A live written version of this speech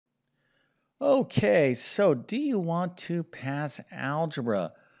Okay, so do you want to pass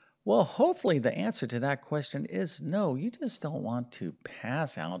algebra? Well, hopefully the answer to that question is no. You just don't want to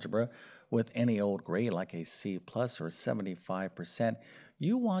pass algebra with any old grade like a C plus or 75%.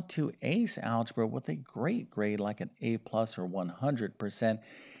 You want to ace algebra with a great grade like an A plus or 100%.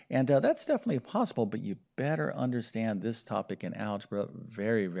 And that's definitely possible, but you better understand this topic in algebra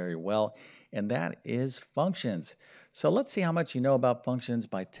very, very well, and that is functions. So let's see how much you know about functions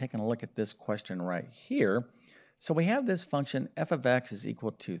by taking a look at this question right here. So we have this function f of x is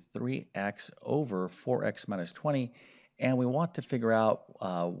equal to 3x over 4x minus 20, and we want to figure out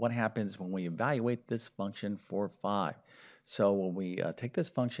what happens when we evaluate this function for 5. So when we take this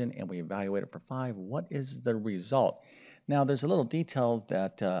function and we evaluate it for 5, what is the result? Now there's a little detail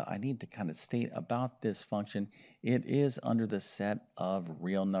that I need to kind of state about this function. It is under the set of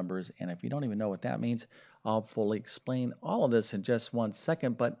real numbers, and if you don't even know what that means, I'll fully explain all of this in just 1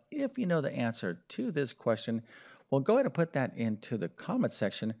 second, but if you know the answer to this question, well, go ahead and put that into the comment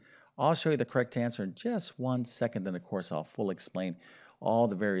section. I'll show you the correct answer in just 1 second, then of course I'll fully explain all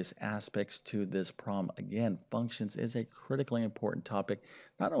the various aspects to this problem. Again, functions is a critically important topic,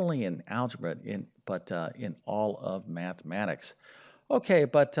 not only in algebra, but in all of mathematics. Okay,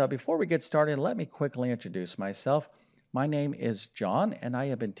 but before we get started, let me quickly introduce myself. My name is John, and I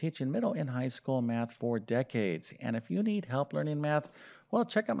have been teaching middle and high school math for decades. And if you need help learning math, well,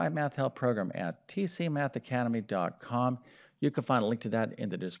 check out my math help program at tcmathacademy.com. You can find a link to that in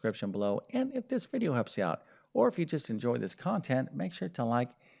the description below. And if this video helps you out, or if you just enjoy this content, make sure to like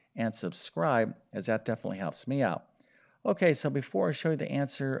and subscribe, as that definitely helps me out. Okay, so before I show you the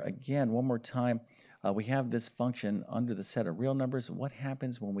answer again, one more time, we have this function under the set of real numbers. What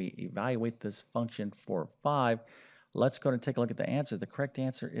happens when we evaluate this function for 5? Let's go and take a look at the answer. The correct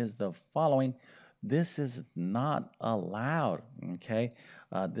answer is the following. This is not allowed, okay?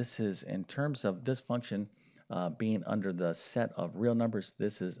 This is in terms of this function being under the set of real numbers,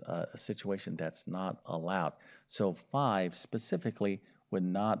 this is a situation that's not allowed. So 5 specifically would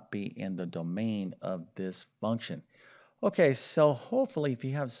not be in the domain of this function. Okay, so hopefully if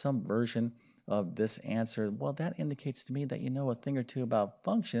you have some version of this answer, well, that indicates to me that you know a thing or two about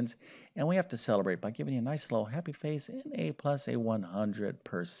functions, and we have to celebrate by giving you a nice little happy face and A plus a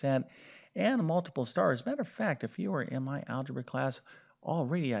 100% and multiple stars. Matter of fact, if you were in my algebra class,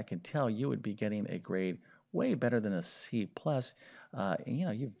 already I can tell you would be getting a grade way better than a C plus.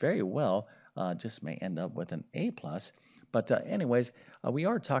 You very well just may end up with an A plus. But anyways, we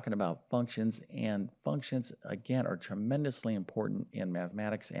are talking about functions, and functions, again, are tremendously important in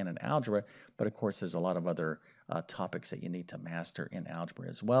mathematics and in algebra. But of course, there's a lot of other topics that you need to master in algebra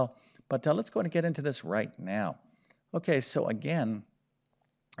as well. But let's go and get into this right now. Okay, so again,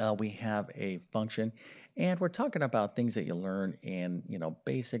 we have a function, and we're talking about things that you learn in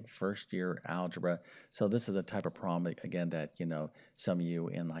basic first year algebra. So this is the type of problem again that some of you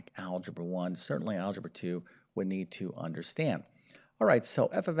in like algebra 1, certainly algebra 2, would need to understand. All right, so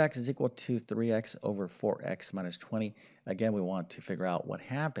f of x is equal to 3x over 4x minus 20. Again, we want to figure out what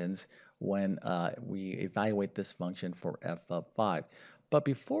happens when we evaluate this function for f of 5. But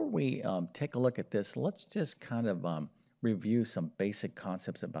before we take a look at this, let's just kind of review some basic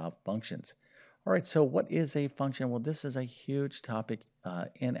concepts about functions. All right, so what is a function? Well, this is a huge topic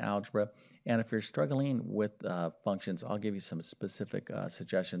in algebra, and if you're struggling with functions, I'll give you some specific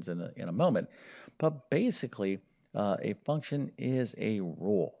suggestions in a moment. But basically, a function is a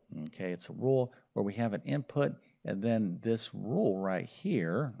rule. Okay, it's a rule where we have an input, and then this rule right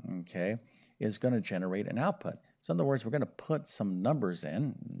here, okay, is going to generate an output. So in other words, we're going to put some numbers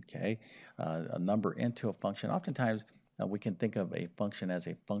in, okay, a number into a function. Oftentimes, we can think of a function as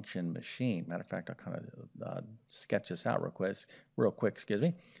a function machine. Matter of fact, I'll kind of sketch this out real quick, excuse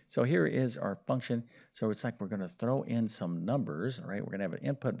me. So here is our function. So it's like we're going to throw in some numbers, right? We're going to have an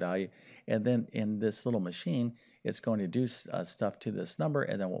input value, and then in this little machine, it's going to do stuff to this number,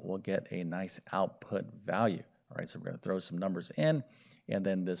 and then we'll get a nice output value. All right, so we're going to throw some numbers in, and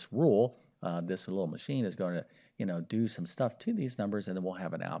then this rule, this little machine is going to do some stuff to these numbers, and then we'll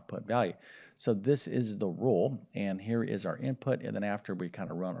have an output value. So this is the rule, and here is our input, and then after we kind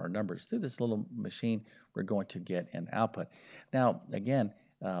of run our numbers through this little machine, we're going to get an output. Now, again,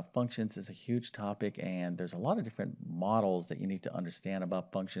 functions is a huge topic, and there's a lot of different models that you need to understand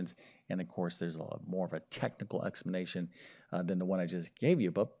about functions, and of course, there's a lot more of a technical explanation than the one I just gave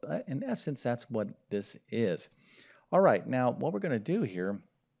you, but in essence, that's what this is. All right, now what we're going to do here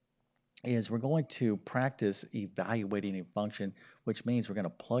is we're going to practice evaluating a function, which means we're going to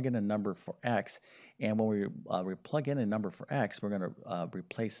plug in a number for x. And when we plug in a number for x, we're going to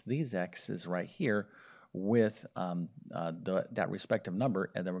replace these x's right here with that respective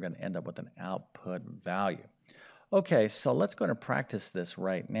number, and then we're going to end up with an output value. Okay, so let's go and practice this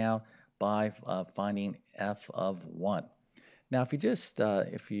right now by finding f of 1. Now, if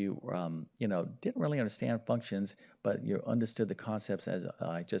you didn't really understand functions, but you understood the concepts as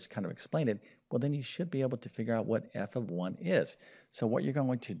I just kind of explained it, well, then you should be able to figure out what f of 1 is. So what you're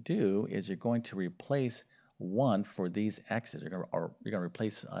going to do is you're going to replace 1 for these x's. You're going to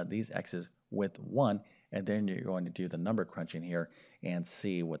replace these x's with 1, and then you're going to do the number crunching here and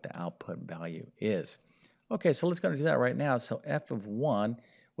see what the output value is. Okay, so let's go and do that right now. So f of 1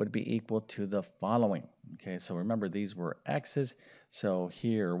 would be equal to the following. Okay, so remember these were x's. So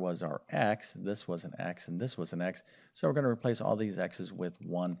here was our x, this was an x, and this was an x. So we're going to replace all these x's with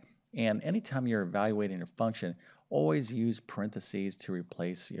 1. And anytime you're evaluating a function, always use parentheses to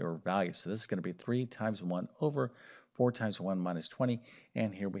replace your value. So this is going to be 3 times 1 over 4 times 1 minus 20.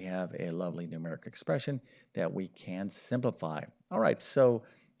 And here we have a lovely numeric expression that we can simplify. All right, so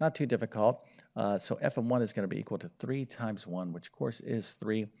not too difficult. So f of 1 is going to be equal to 3 times 1, which of course is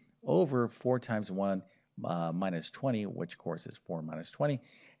 3, over 4 times 1 minus 20, which of course is 4 minus 20.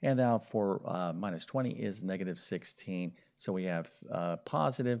 And now 4 minus 20 is negative 16. So we have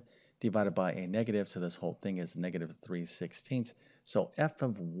positive divided by a negative. So this whole thing is negative 3/16. So f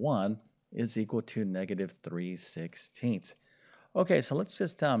of 1 is equal to negative 3/16. Okay, so let's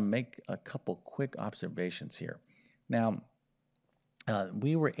just make a couple quick observations here. Now,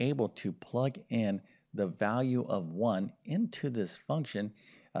 we were able to plug in the value of 1 into this function.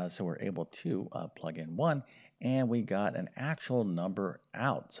 So we're able to plug in 1, and we got an actual number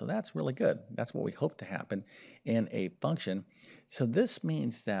out. So that's really good. That's what we hope to happen in a function. So this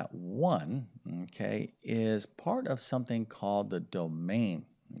means that 1, okay, is part of something called the domain,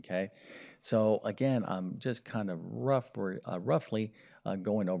 okay? So again, I'm just kind of roughly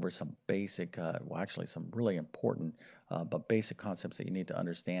going over some basic, well, actually some really important but basic concepts that you need to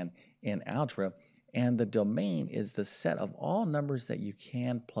understand in algebra. And the domain is the set of all numbers that you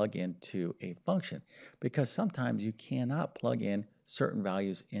can plug into a function, because sometimes you cannot plug in certain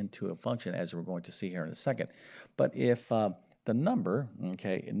values into a function, as we're going to see here in a second. But if the numbers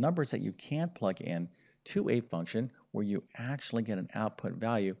that you can plug in to a function where you actually get an output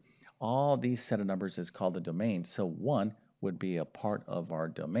value, all these set of numbers is called the domain. So 1 would be a part of our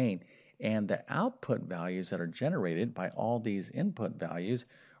domain. And the output values that are generated by all these input values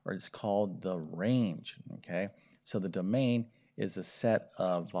is called the range, okay? So the domain is a set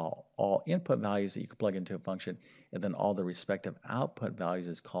of all input values that you can plug into a function, and then all the respective output values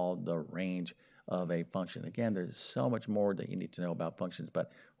is called the range of a function. Again, there's so much more that you need to know about functions,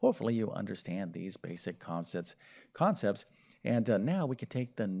 but hopefully you understand these basic concepts. And now we can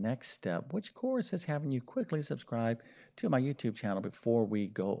take the next step, which of course is having you quickly subscribe to my YouTube channel before we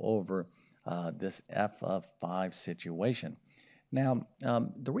go over this f of 5 situation. Now,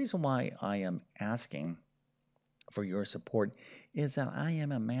 the reason why I am asking for your support is that I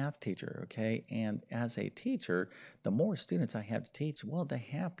am a math teacher, okay? And as a teacher, the more students I have to teach, well, the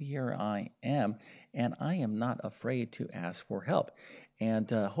happier I am. And I am not afraid to ask for help.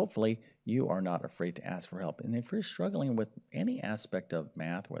 And hopefully, you are not afraid to ask for help. And if you're struggling with any aspect of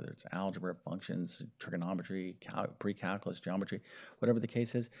math, whether it's algebra, functions, trigonometry, pre-calculus, geometry, whatever the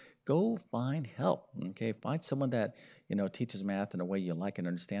case is, go find help, okay? Find someone that teaches math in a way you like and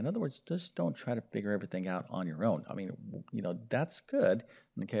understand. In other words, just don't try to figure everything out on your own. I mean, that's good,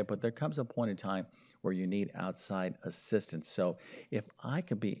 okay, but there comes a point in time where you need outside assistance. So if I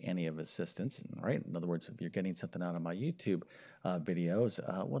could be any of assistance, right? In other words, if you're getting something out of my YouTube videos,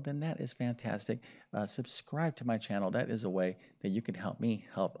 well, then that is fantastic. Subscribe to my channel. That is a way that you can help me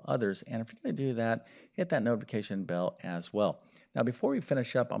help others. And if you're going to do that, hit that notification bell as well. Now, before we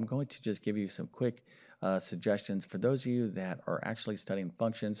finish up, I'm going to just give you some quick suggestions for those of you that are actually studying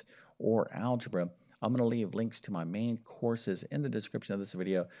functions or algebra. I'm going to leave links to my main courses in the description of this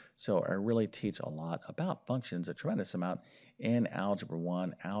video. So I really teach a lot about functions, a tremendous amount in Algebra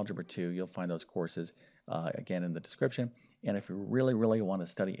 1, Algebra 2. You'll find those courses again in the description. And if you really, really want to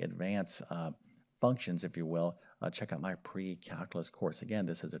study advanced functions, if you will, check out my pre-calculus course. Again,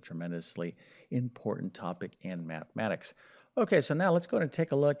 this is a tremendously important topic in mathematics. Okay, so now let's go and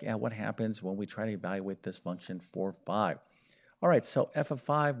take a look at what happens when we try to evaluate this function for 5. All right, so f of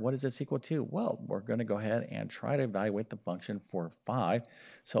 5, what is this equal to? Well, we're going to go ahead and try to evaluate the function for 5.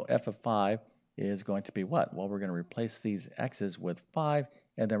 So f of 5 is going to be what? Well, we're going to replace these x's with 5,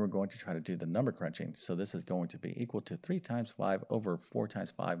 and then we're going to try to do the number crunching. So this is going to be equal to 3 times 5 over 4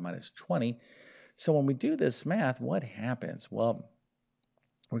 times 5 minus 20. So when we do this math, what happens? Well,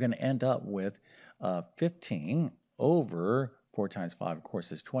 we're going to end up with 15 over 4 times 5, of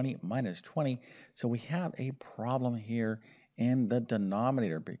course, is 20 minus 20. So we have a problem here in the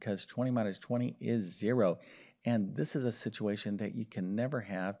denominator because 20 minus 20 is 0. And this is a situation that you can never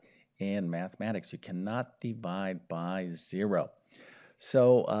have in mathematics. You cannot divide by 0.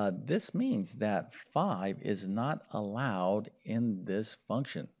 So this means that 5 is not allowed in this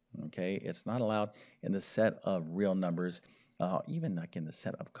function. Okay, it's not allowed in the set of real numbers, even like in the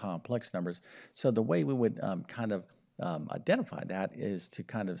set of complex numbers. So the way we would kind of identify that is to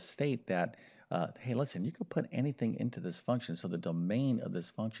kind of state that, hey, listen, you can put anything into this function. So the domain of this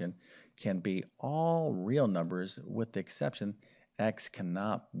function can be all real numbers with the exception x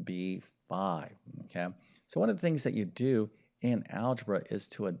cannot be 5. Okay, so one of the things that you do in algebra is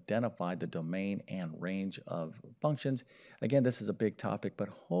to identify the domain and range of functions. Again, this is a big topic, but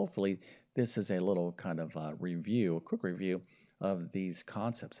hopefully this is a little kind of review, a quick review of these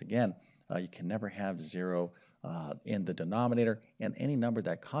concepts. Again, you can never have 0 in the denominator, and any number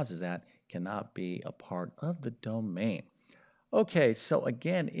that causes that cannot be a part of the domain. Okay, so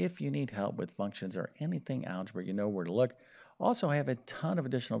again, if you need help with functions or anything algebra, you know where to look. Also, I have a ton of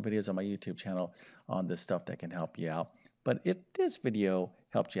additional videos on my YouTube channel on this stuff that can help you out. But if this video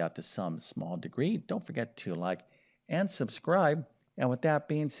helped you out to some small degree, don't forget to like and subscribe. And with that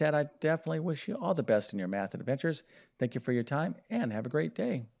being said, I definitely wish you all the best in your math adventures. Thank you for your time and have a great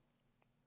day.